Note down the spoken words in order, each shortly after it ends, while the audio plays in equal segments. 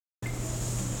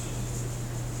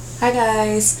Hi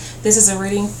guys, this is a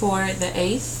reading for the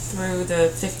 8th through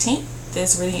the 15th.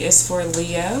 This reading is for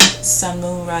Leo, Sun,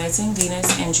 Moon, Rising,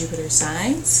 Venus, and Jupiter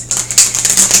signs.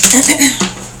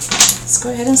 Let's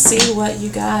go ahead and see what you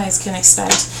guys can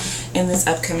expect in this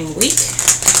upcoming week.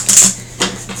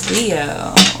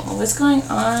 Leo, what's going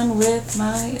on with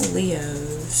my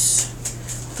Leos?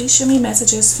 Please show me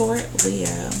messages for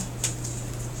Leo.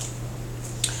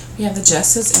 We have the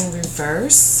Justice in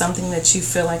reverse, something that you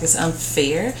feel like is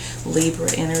unfair.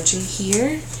 Libra energy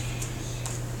here.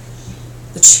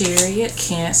 The Chariot,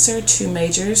 Cancer, two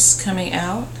majors coming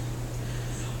out.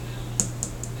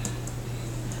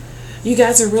 You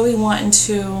guys are really wanting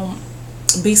to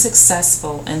be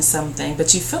successful in something,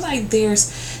 but you feel like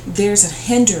there's a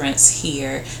hindrance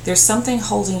here. There's something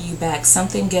holding you back,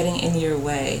 something getting in your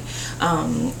way.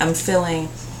 I'm feeling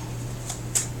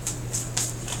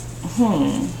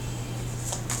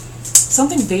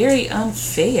something very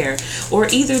unfair, or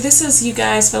either this is you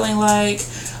guys feeling like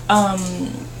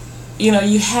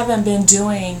you haven't been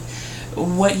doing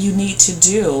what you need to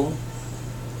do.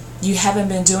 You haven't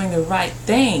been doing the right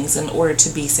things in order to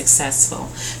be successful.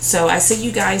 So I see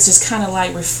you guys just kind of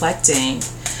like reflecting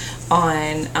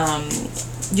on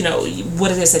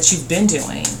what it is that you've been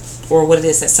doing, or what it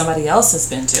is that somebody else has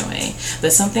been doing.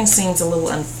 But something seems a little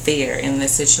unfair in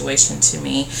this situation to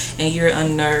me, and you're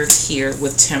unnerved here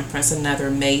with Temperance,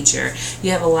 another major.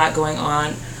 You have a lot going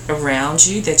on around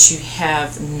you that you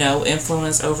have no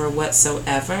influence over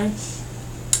whatsoever.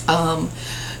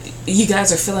 You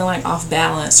guys are feeling like off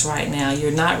balance right now.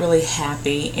 You're not really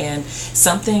happy, and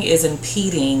something is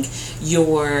impeding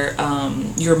your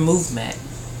movement,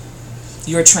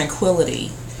 your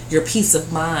tranquility, your peace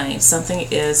of mind. Something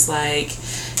is like,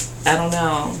 I don't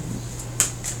know.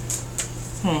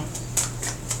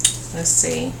 Let's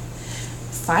see.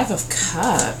 Five of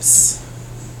Cups.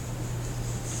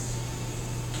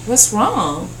 What's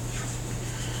wrong?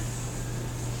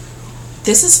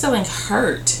 This is feeling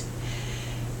hurt.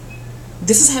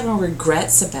 This is having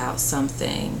regrets about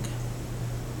something.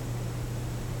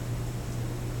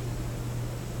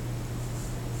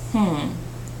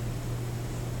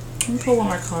 Let me pull one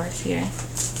more card here.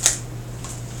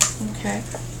 Okay.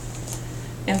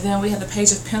 And then we have the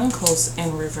Page of Pentacles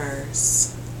in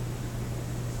reverse.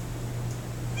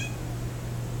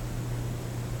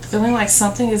 Feeling like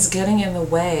something is getting in the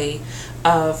way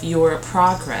of your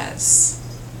progress.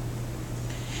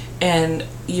 And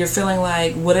you're feeling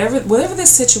like whatever this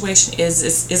situation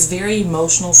is very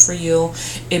emotional for you.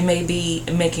 It may be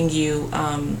making you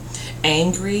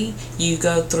angry. You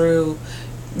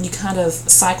kind of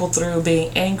cycle through being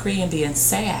angry and being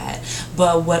sad.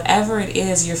 But whatever it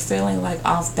is, you're feeling like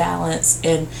off balance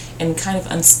and kind of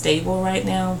unstable right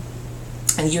now.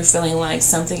 And you're feeling like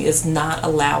something is not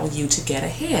allowing you to get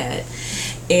ahead.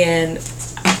 And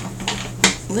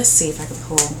let's see if I can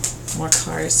pull more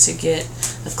cards to get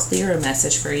a clearer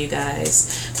message for you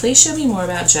guys. Please show me more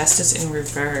about Justice in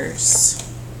reverse.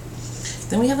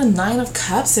 Then we have the Nine of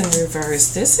Cups in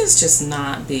reverse. This is just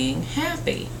not being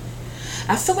happy.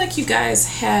 I feel like you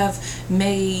guys have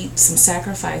made some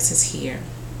sacrifices here.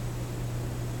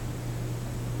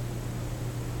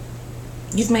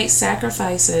 You've made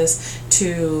sacrifices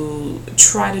to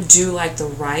try to do like the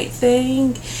right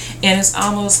thing, and it's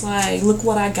almost like, look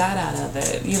what I got out of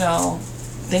it.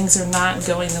 Things are not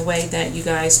going the way that you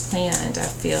guys planned, I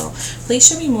feel. Please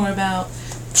show me more about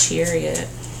Chariot.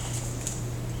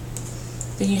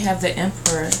 Then you have the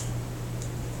Emperor.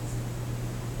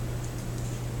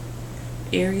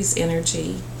 Aries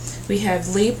energy. We have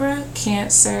Libra,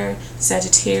 Cancer,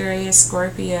 Sagittarius,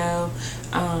 Scorpio,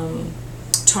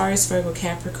 Taurus, Virgo,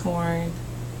 Capricorn,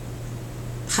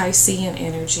 Piscean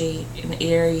energy, and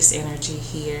Aries energy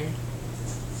here.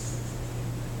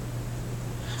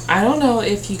 I don't know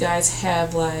if you guys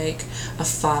have like a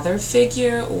father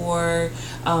figure, or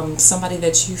somebody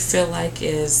that you feel like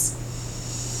is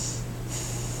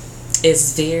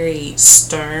very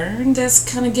stern, that's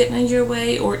kind of getting in your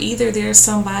way, or either there's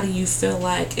somebody you feel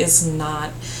like is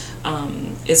not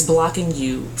is blocking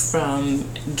you from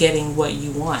getting what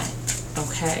you want.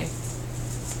 Okay.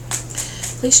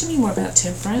 Please show me more about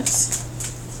Temperance.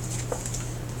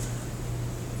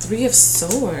 Three of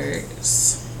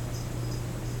Swords.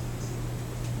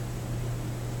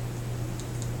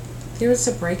 There's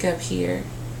a breakup here.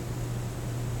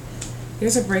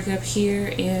 There's a breakup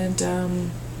here, and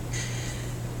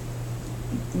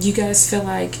you guys feel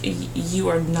like you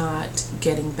are not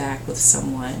getting back with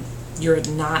someone. You're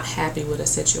not happy with a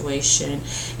situation.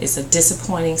 It's a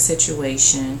disappointing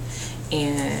situation,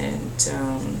 and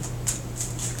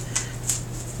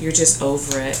you're just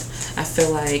over it. I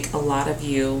feel like a lot of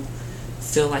you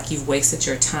feel like you've wasted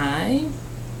your time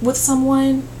with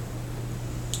someone.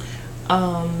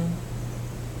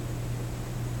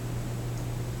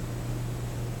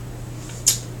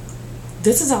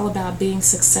 This is all about being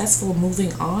successful,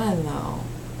 moving on though.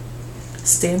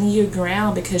 Standing your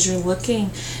ground, because you're looking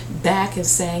back and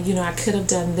saying, you know, I could have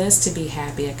done this to be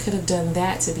happy. I could have done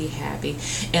that to be happy.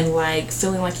 And like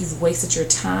feeling like you've wasted your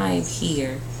time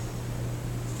here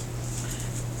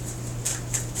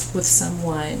with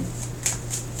someone.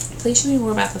 Please show me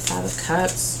more about the Five of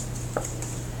Cups.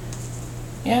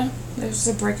 Yeah, there's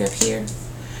a breakup here.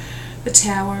 The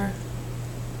Tower.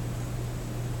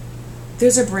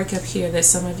 There's a breakup here that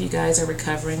some of you guys are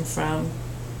recovering from.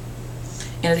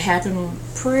 And it happened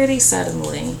pretty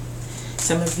suddenly.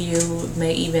 Some of you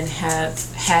may even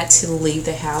have had to leave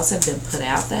the house, have been put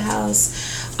out the house.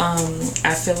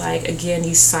 I feel like, again,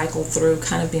 you cycle through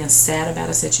kind of being sad about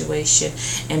a situation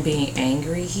and being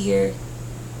angry here.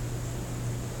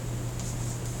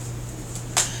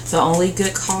 The only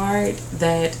good card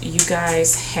that you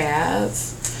guys have,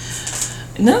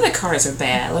 none of the cards are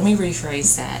bad. Let me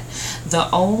rephrase that. The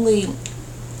only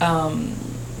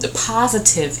the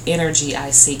positive energy I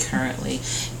see currently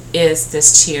is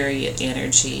this Chariot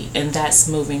energy, and that's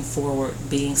moving forward,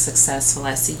 being successful.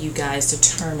 I see you guys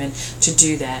determined to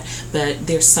do that, but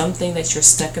there's something that you're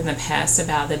stuck in the past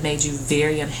about that made you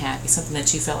very unhappy, something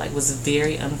that you felt like was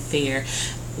very unfair,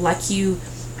 like you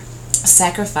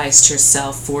sacrificed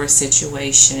yourself for a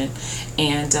situation,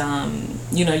 and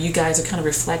you know, you guys are kind of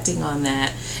reflecting on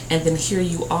that, and then here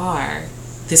you are,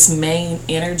 this main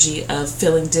energy of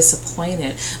feeling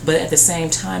disappointed, but at the same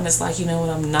time it's like, you know what,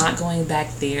 I'm not going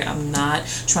back there. I'm not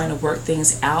trying to work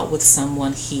things out with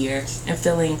someone here, and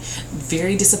feeling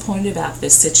very disappointed about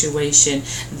this situation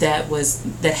that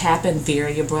happened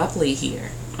very abruptly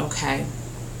here. Okay,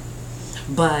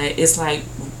 but it's like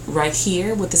right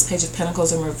here with this Page of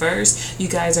Pentacles in reverse, you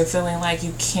guys are feeling like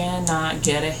you cannot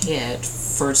get ahead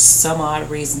for some odd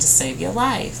reason to save your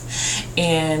life.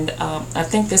 And I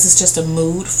think this is just a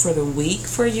mood for the week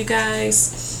for you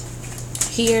guys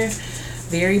here.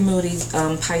 Very moody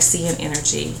Piscean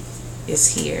energy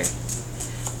is here.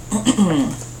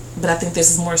 But I think this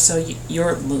is more so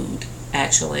your mood,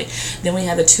 actually. Then we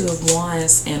have the Two of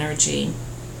Wands energy.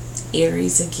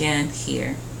 Aries again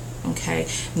here. Okay,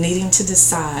 needing to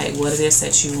decide what it is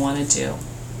that you want to do.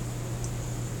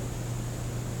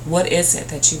 What is it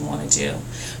that you want to do?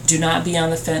 Do not be on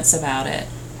the fence about it,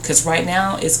 because right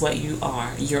now is what you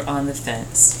are. You're on the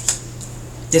fence.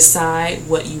 Decide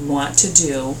what you want to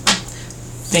do.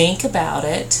 Think about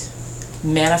it.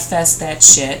 Manifest that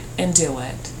shit and do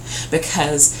it.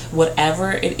 Because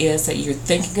whatever it is that you're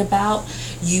thinking about,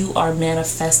 you are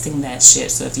manifesting that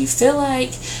shit. So if you feel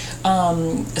like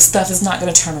stuff is not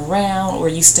going to turn around, or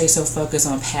you stay so focused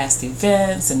on past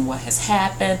events and what has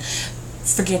happened,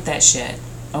 forget that shit.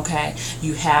 Okay,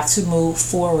 you have to move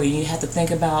forward. You have to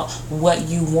think about what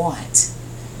you want,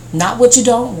 not what you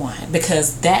don't want,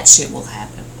 because that shit will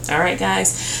happen. All right,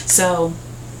 guys, so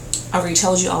I already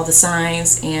told you all the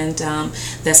signs, and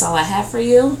that's all I have for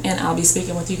you, and I'll be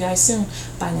speaking with you guys soon.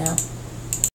 Bye now.